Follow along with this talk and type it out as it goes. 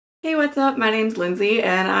Hey, what's up? My name's Lindsay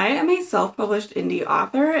and I am a self-published indie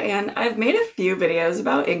author, and I've made a few videos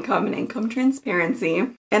about income and income transparency.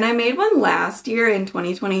 And I made one last year in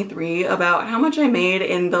 2023 about how much I made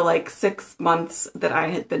in the 6 months that I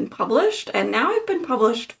had been published, and now I've been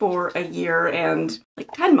published for a year and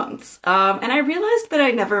 10 months. And I realized that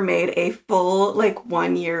I never made a full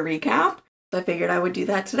 1 year recap. So I figured I would do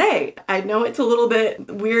that today. I know it's a little bit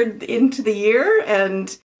weird into the year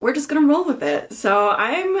and we're just gonna roll with it. So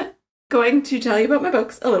I'm going to tell you about my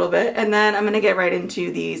books a little bit, and then I'm gonna get right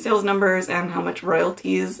into the sales numbers and how much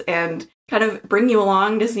royalties, and kind of bring you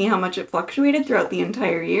along to see how much it fluctuated throughout the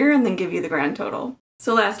entire year and then give you the grand total.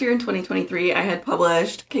 So last year in 2023, I had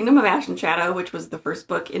published Kingdom of Ash and Shadow, which was the first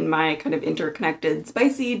book in my kind of interconnected,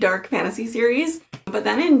 spicy, dark fantasy series. But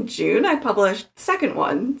then in June, I published the second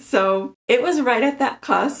one. So it was right at that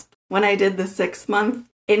cusp when I did the 6-month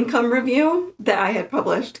income review that I had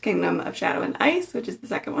published Kingdom of Shadow and Ice, which is the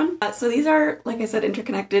second one. So these are, like I said,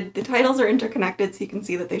 interconnected. The titles are interconnected, so you can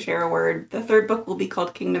see that they share a word. The third book will be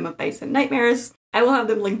called Kingdom of Ice and Nightmares. I will have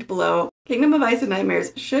them linked below. Kingdom of Ice and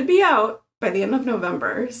Nightmares should be out by the end of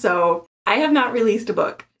November, so I have not released a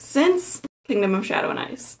book since Kingdom of Shadow and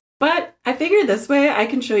Ice. But I figured this way I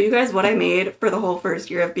can show you guys what I made for the whole first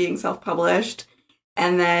year of being self-published,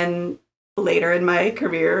 and then later in my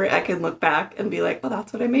career I can look back and be like, oh,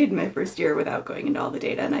 that's what I made in my first year without going into all the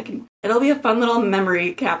data, and it'll be a fun little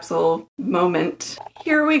memory capsule moment.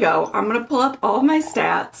 Here we go. I'm gonna pull up all my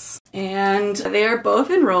stats, and they are both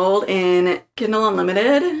enrolled in Kindle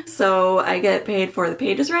Unlimited, so I get paid for the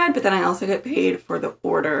pages read, but then I also get paid for the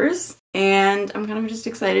orders, and I'm kind of just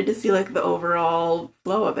excited to see the overall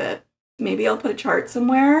flow of it. Maybe I'll put a chart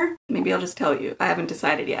somewhere. Maybe I'll just tell you. I haven't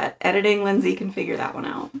decided yet. Editing Lindsay can figure that one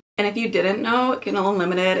out. And if you didn't know, Kindle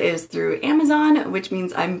Unlimited is through Amazon, which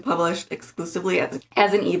means I'm published exclusively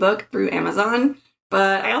as an ebook through Amazon.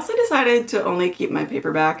 But I also decided to only keep my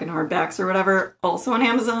paperback and hardbacks or whatever also on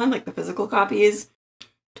Amazon, like the physical copies.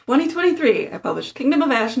 2023, I published Kingdom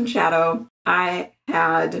of Ash and Shadow. They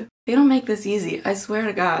don't make this easy. I swear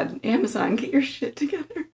to God. Amazon, get your shit together.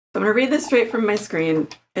 So I'm gonna read this straight from my screen.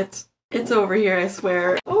 It's over here, I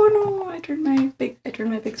swear. Oh no, I turned my big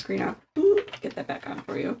screen off. Ooh, get that back on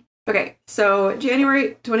for you. Okay, so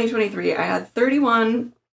January 2023, I had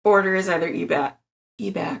 31 orders, either eBack.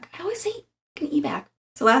 I always say eBack.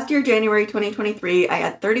 So last year, January 2023, I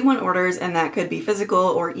had 31 orders, and that could be physical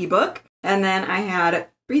or ebook. And then I had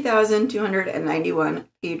 3,291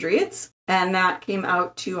 page reads, and that came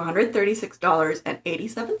out to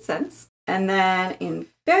 $136.87. And then in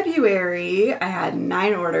February, I had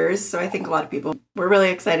 9 orders, so I think a lot of people were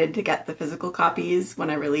really excited to get the physical copies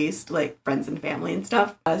when I released, friends and family and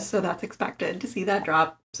stuff. So that's expected to see that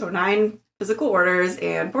drop. So 9 physical orders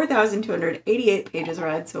and 4,288 pages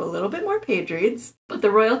read, so a little bit more page reads. But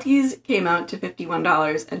the royalties came out to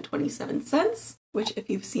 $51.27, which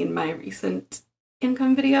if you've seen my recent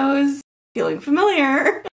income videos, feeling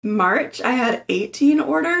familiar. March, I had 18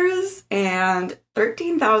 orders and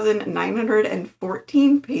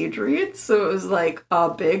 13,914 page reads. So it was a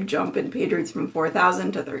big jump in page reads from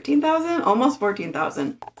 4,000 to 13,000, almost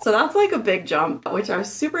 14,000. So that's a big jump, which I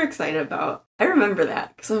was super excited about. I remember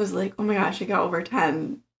that because I was like, oh my gosh, I got over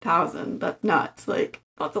 10,000. That's nuts.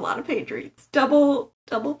 That's a lot of page reads. Double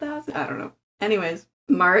thousand? I don't know. Anyways,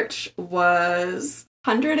 March was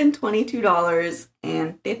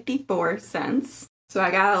 $122.54. So I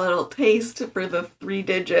got a little taste for the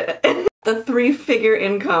 3-digit, the 3-figure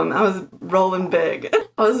income. I was rolling big.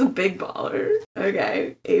 I was a big baller.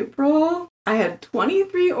 Okay, April, I had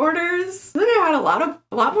 23 orders. I think I had a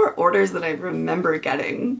lot more orders than I remember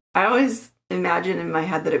getting. I always imagine in my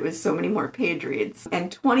head that it was so many more page reads,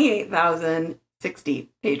 and 28,060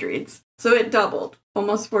 page reads. So it doubled,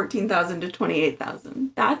 almost 14,000 to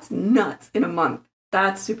 28,000. That's nuts in a month.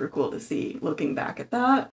 That's super cool to see looking back at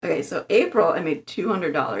that. Okay, so April, I made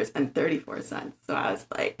 $200.34. So I was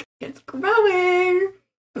like, it's growing. I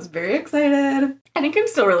was very excited. I think I'm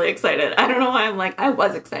still really excited. I don't know why I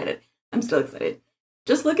was excited. I'm still excited.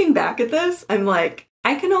 Just looking back at this, I'm like,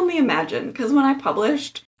 I can only imagine. Because when I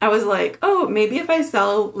published, I was like, oh, maybe if I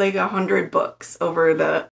sell 100 books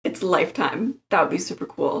over its lifetime, that would be super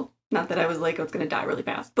cool. Not that I was like, oh, it's gonna die really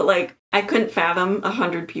fast. But I couldn't fathom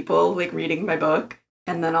 100 people reading my book.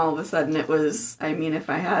 And then all of a sudden it was, if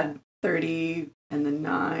I had 30 and then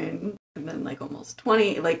 9 and then almost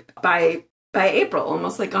 20, by April,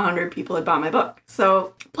 almost 100 people had bought my book.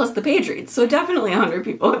 So, plus the page reads. So definitely 100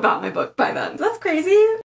 people had bought my book by then. So that's crazy.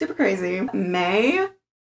 Super crazy. May,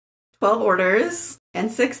 12 orders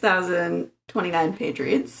and 6,029 page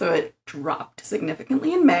reads. So it dropped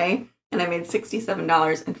significantly in May. And I made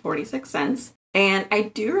 $67.46. And I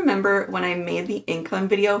do remember when I made the income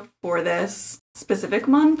video for this specific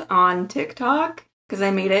month on TikTok, because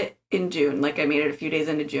I made it in June, like I made it a few days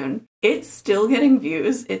into June. It's still getting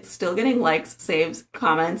views, it's still getting likes, saves,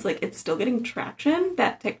 comments, like it's still getting traction,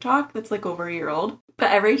 that TikTok that's like over a year old.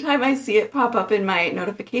 But every time I see it pop up in my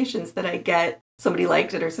notifications that I get somebody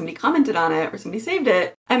liked it or somebody commented on it or somebody saved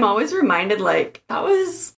it, I'm always reminded like that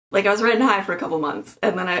was, like I was riding high for a couple months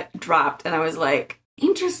and then I dropped and I was like,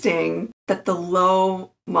 interesting that the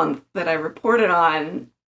low month that I reported on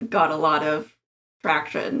got a lot of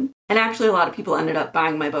traction. And actually a lot of people ended up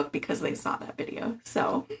buying my book because they saw that video.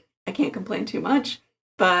 So I can't complain too much.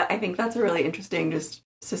 But I think that's a really interesting just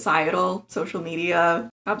societal social media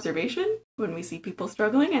observation. When we see people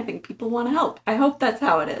struggling, I think people want to help. I hope that's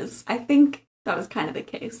how it is. I think that was kind of the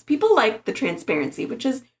case. People like the transparency, which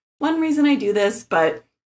is one reason I do this, but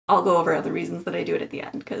I'll go over other reasons that I do it at the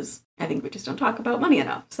end because I think we just don't talk about money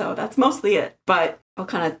enough. So that's mostly it. But I'll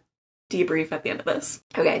kind of debrief at the end of this.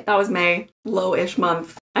 Okay, that was May, low-ish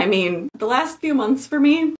month. I mean, the last few months for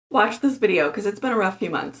me, watch this video because it's been a rough few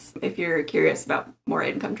months if you're curious about more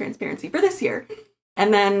income transparency for this year.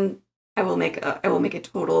 And then I will make a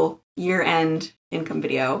total year-end income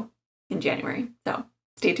video in January. So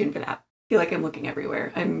stay tuned for that. I feel like I'm looking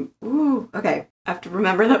everywhere. Okay. I have to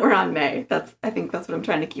remember that we're on May. I think that's what I'm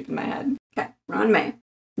trying to keep in my head. Okay, we're on May.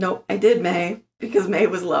 Nope, I did May because May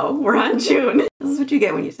was low. We're on June. This is what you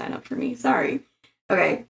get when you sign up for me. Sorry.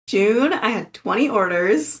 Okay, June, I had 20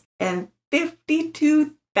 orders and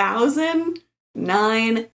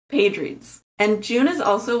 52,009 page reads. And June is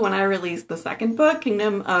also when I released the second book,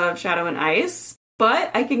 Kingdom of Shadow and Ice. But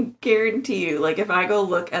I can guarantee you, like if I go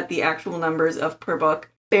look at the actual numbers of per book,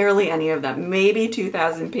 barely any of them, maybe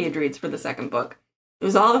 2,000 page reads for the second book. It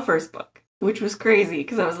was all the first book, which was crazy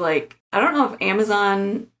because I was like, I don't know if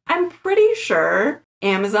Amazon, I'm pretty sure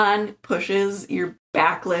Amazon pushes your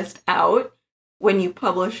backlist out when you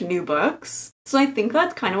publish new books. So I think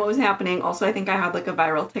that's kind of what was happening. Also, I think I had like a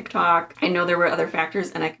viral TikTok. I know there were other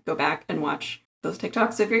factors and I could go back and watch those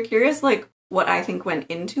TikToks. So if you're curious, like what I think went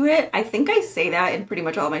into it, I think I say that in pretty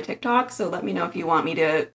much all my TikToks. So let me know if you want me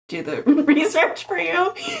to do the research for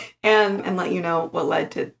you and let you know what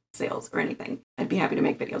led to sales or anything. I'd be happy to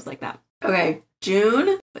make videos like that. Okay,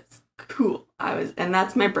 June was cool. And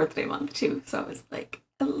that's my birthday month too. So I was like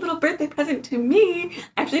a little birthday present to me.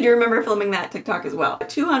 I actually do remember filming that TikTok as well.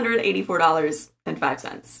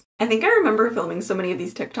 $284.05. I think I remember filming so many of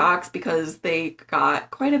these TikToks because they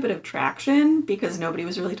got quite a bit of traction because nobody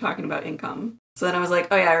was really talking about income. So then I was like,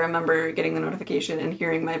 oh yeah, I remember getting the notification and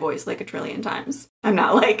hearing my voice like a trillion times. I'm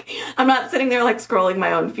not sitting there like scrolling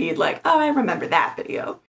my own feed like, oh, I remember that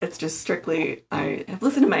video. It's just strictly, I have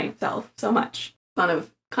listened to myself so much. Fun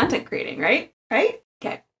of content creating, right? Right?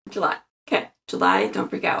 Okay, July. Okay, July, don't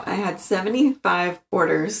freak out. I had 75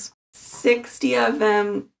 orders. 60 of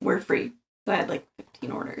them were free. So I had like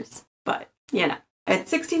 15 orders. But, you know, I had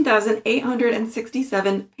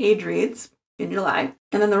 16,867 page reads in July.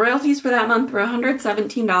 And then the royalties for that month were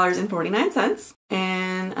 $117.49.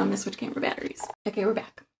 And I'm gonna switch camera batteries. Okay, we're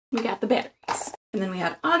back. We got the batteries. And then we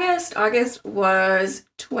had August. August was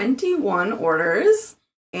 21 orders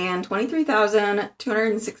and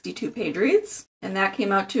 23,262 page reads. And that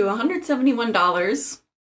came out to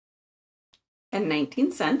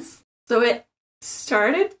 $171.19. So it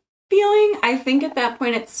started feeling, I think at that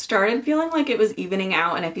point it started feeling like it was evening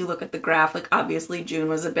out. And if you look at the graph, like obviously June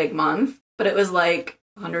was a big month, but it was like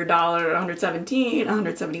 $100, $117,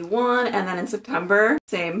 $171, and then in September,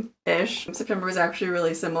 same-ish. September was actually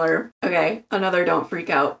really similar. Okay, another don't freak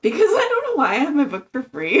out because I don't know why I have my book for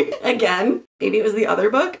free. Again, maybe it was the other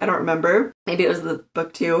book, I don't remember. Maybe it was the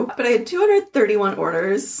book too, but I had 231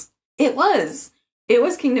 orders. It was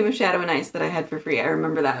Kingdom of Shadow and Ice that I had for free. I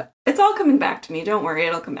remember that. It's all coming back to me. Don't worry,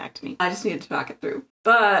 it'll come back to me. I just needed to talk it through.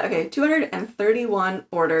 But okay, 231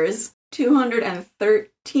 orders,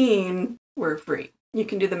 213 were free. You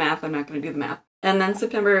can do the math. I'm not going to do the math. And then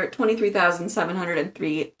September,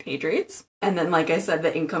 23,703 page reads. And then, like I said,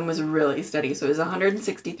 the income was really steady. So it was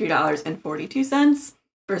 $163.42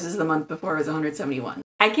 versus the month before it was $171.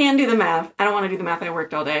 I can do the math. I don't want to do the math. I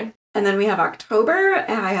worked all day. And then we have October,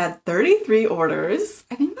 and I had 33 orders.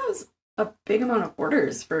 I think that was a big amount of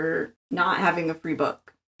orders for not having a free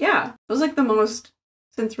book. Yeah, it was like the most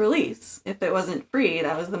since release. If it wasn't free,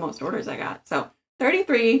 that was the most orders I got. So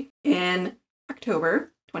 33 in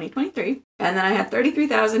October 2023. And then I had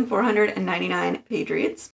 33,499 page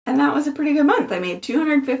reads. And that was a pretty good month. I made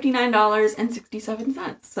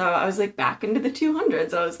 $259.67. So I was like back into the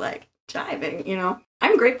 200s. I was like jiving, you know.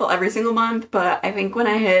 I'm grateful every single month, but I think when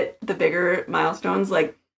I hit the bigger milestones,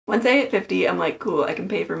 like Once I hit 50, I'm like, cool, I can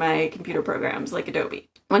pay for my computer programs like Adobe.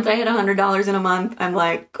 Once I hit $100 in a month, I'm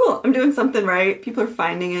like, cool, I'm doing something right. People are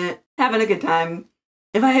finding it, having a good time.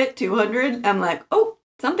 If I hit 200, I'm like, oh,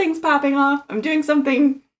 something's popping off. I'm doing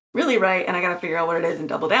something really right, and I gotta figure out what it is and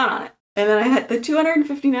double down on it. And then I hit the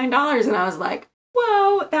 $259, and I was like,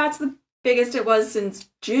 whoa, that's the biggest it was since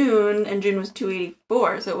June, and June was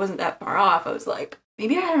 284, so it wasn't that far off. I was like,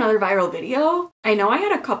 maybe I had another viral video. I know I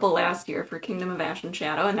had a couple last year for Kingdom of Ash and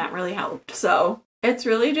Shadow, and that really helped. So it's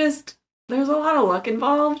really just, there's a lot of luck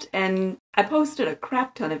involved, and I posted a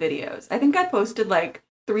crap ton of videos. I think I posted like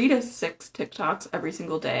 3 to 6 TikToks every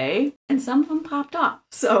single day, and some of them popped off.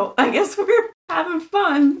 So I guess we're having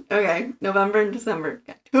fun. Okay, November and December.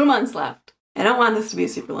 Got 2 months left. I don't want this to be a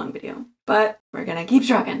super long video, but we're gonna keep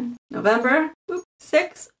trucking. November,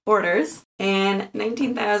 6 orders and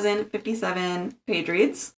 19,057 page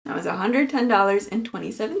reads. That was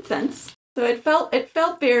 $110.27. So it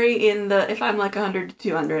felt very in the, if I'm like 100 to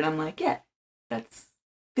 200, I'm like, yeah, that's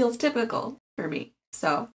feels typical for me.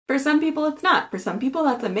 So for some people it's not. For some people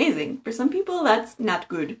that's amazing. For some people that's not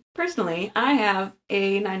good. Personally, I have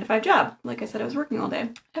a 9-to-5 job. Like I said, I was working all day.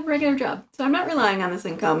 I have a regular job. So I'm not relying on this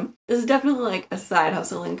income. This is definitely like a side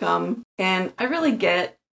hustle income. And I really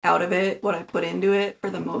get out of it what I put into it for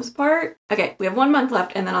the most part. Okay, we have 1 month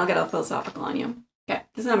left and then I'll get all philosophical on you. Okay,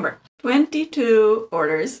 December. 22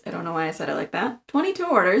 orders. I don't know why I said it like that. 22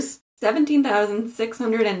 orders.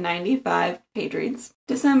 17,695 page reads.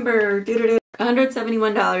 December,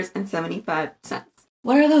 $171.75.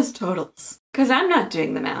 What are those totals? Because I'm not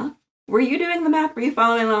doing the math. Were you doing the math? Were you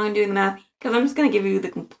following along and doing the math? Because I'm just going to give you the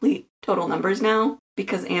complete total numbers now,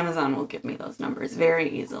 because Amazon will give me those numbers very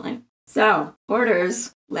easily. So,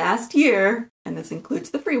 orders last year, and this includes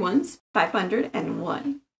the free ones,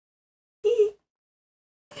 501.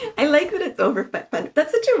 I like that it's over 500.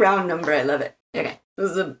 That's such a round number. I love it. Okay, this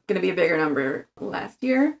is going to be a bigger number last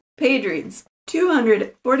year. Page reads,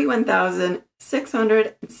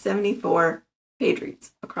 241,674 page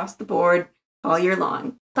reads across the board all year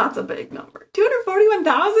long. That's a big number.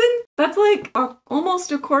 241,000? That's like almost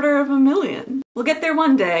 250,000. We'll get there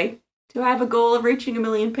one day. Do I have a goal of reaching 1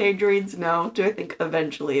 million page reads? No. Do I think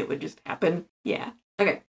eventually it would just happen? Yeah.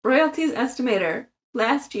 Okay, royalties estimator.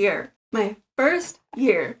 Last year, my first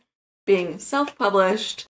year being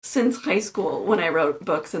self-published since high school when I wrote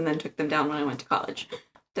books and then took them down when I went to college.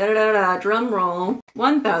 Drum roll.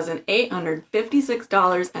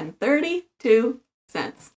 $1,856.32.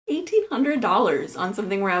 $1,800 on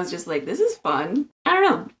something where I was just like, this is fun. I don't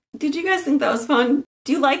know. Did you guys think that was fun?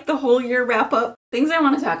 Do you like the whole year wrap up? Things I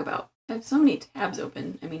want to talk about. I have so many tabs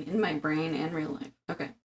open. I mean, in my brain and real life. Okay.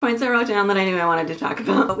 Points I wrote down that I knew I wanted to talk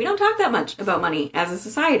about. But we don't talk that much about money as a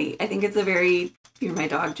society. I think it's a very, hear my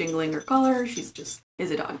dog jingling her collar. She's just is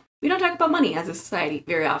a dog. We don't talk about money as a society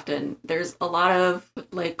very often. There's a lot of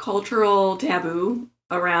like cultural taboo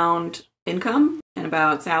around income and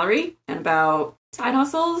about salary and about side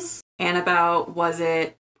hustles and about was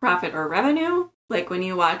it profit or revenue? Like when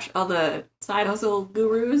you watch all the side hustle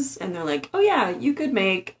gurus and they're like, oh yeah, you could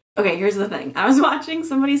make... Okay, here's the thing. I was watching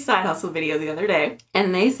somebody's side hustle video the other day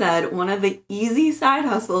and they said one of the easy side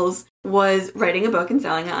hustles was writing a book and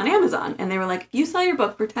selling it on Amazon. And they were like, if you sell your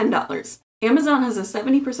book for $10, Amazon has a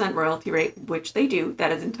 70% royalty rate, which they do.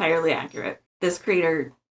 That is entirely accurate. This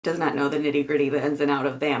creator does not know the nitty-gritty, the ins and out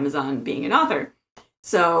of the Amazon being an author.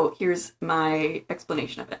 So here's my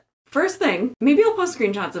explanation of it. First thing, maybe I'll post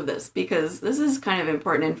screenshots of this because this is kind of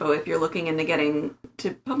important info if you're looking into getting to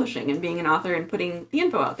publishing and being an author and putting the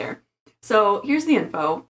info out there. So here's the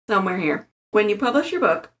info somewhere here. When you publish your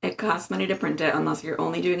book, it costs money to print it unless you're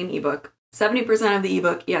only doing an ebook. 70% of the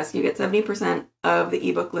ebook, yes, you get 70% of the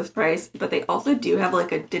ebook list price, but they also do have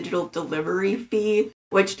like a digital delivery fee,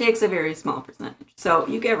 which takes a very small percentage. So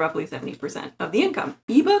you get roughly 70% of the income.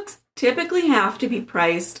 Ebooks typically have to be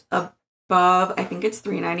priced above, I think it's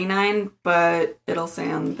 $3.99, but it'll say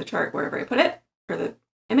on the chart wherever I put it, or the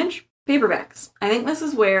image. Paperbacks. I think this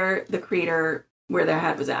is where the creator, where their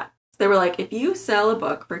head was at. So they were like, if you sell a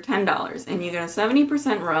book for $10 and you get a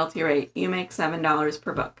 70% royalty rate, you make $7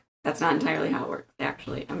 per book. That's not entirely how it works,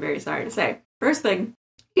 actually. I'm very sorry to say. First thing,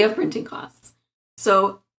 you have printing costs.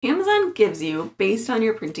 So Amazon gives you, based on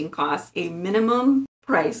your printing costs, a minimum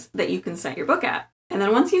price that you can set your book at. And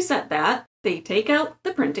then once you set that, they take out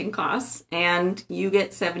the printing costs and you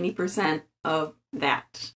get 70% of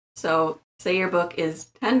that. So say your book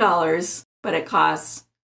is $10, but it costs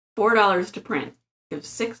 $4 to print. You have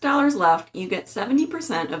 $6 left, you get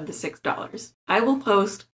 70% of the $6. I will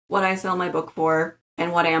post what I sell my book for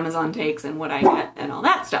and what Amazon takes and what I get and all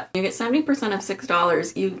that stuff. You get 70% of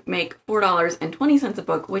 $6, you make $4.20 a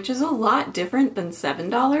book, which is a lot different than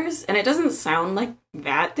 $7. And it doesn't sound like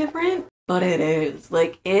that different, but it is.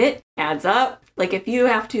 Like, it adds up. Like, if you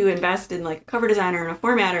have to invest in like a cover designer and a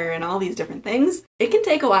formatter and all these different things, it can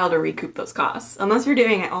take a while to recoup those costs, unless you're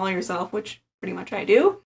doing it all yourself, which pretty much I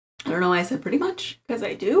do. I don't know why I said pretty much, because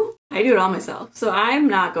I do. I do it all myself. So I'm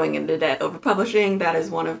not going into debt over publishing. That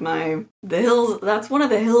is one of the hills, that's one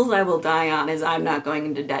of the hills I will die on, is I'm not going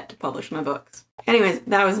into debt to publish my books. Anyways,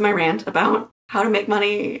 that was my rant about how to make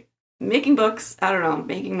money, making books, I don't know,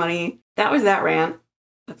 making money. That was that rant.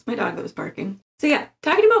 That's my dog that was barking. So yeah,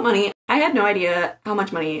 talking about money, I had no idea how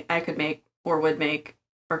much money I could make or would make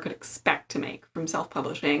or could expect to make from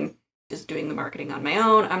self-publishing. Just doing the marketing on my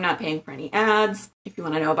own. I'm not paying for any ads. If you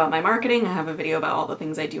want to know about my marketing, I have a video about all the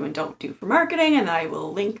things I do and don't do for marketing, and I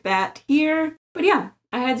will link that here. But yeah,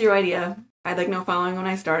 I had zero idea. I had like no following when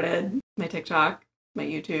I started. My TikTok, my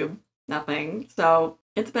YouTube, nothing. So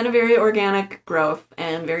it's been a very organic growth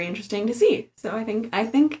and very interesting to see. So I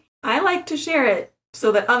think I like to share it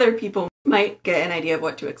so that other people might get an idea of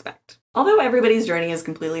what to expect. Although everybody's journey is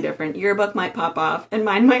completely different, your book might pop off and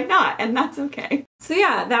mine might not, and that's okay. So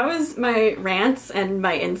yeah, that was my rants and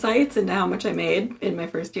my insights into how much I made in my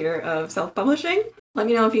first year of self-publishing. Let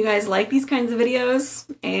me know if you guys like these kinds of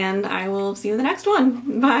videos, and I will see you in the next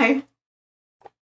one. Bye!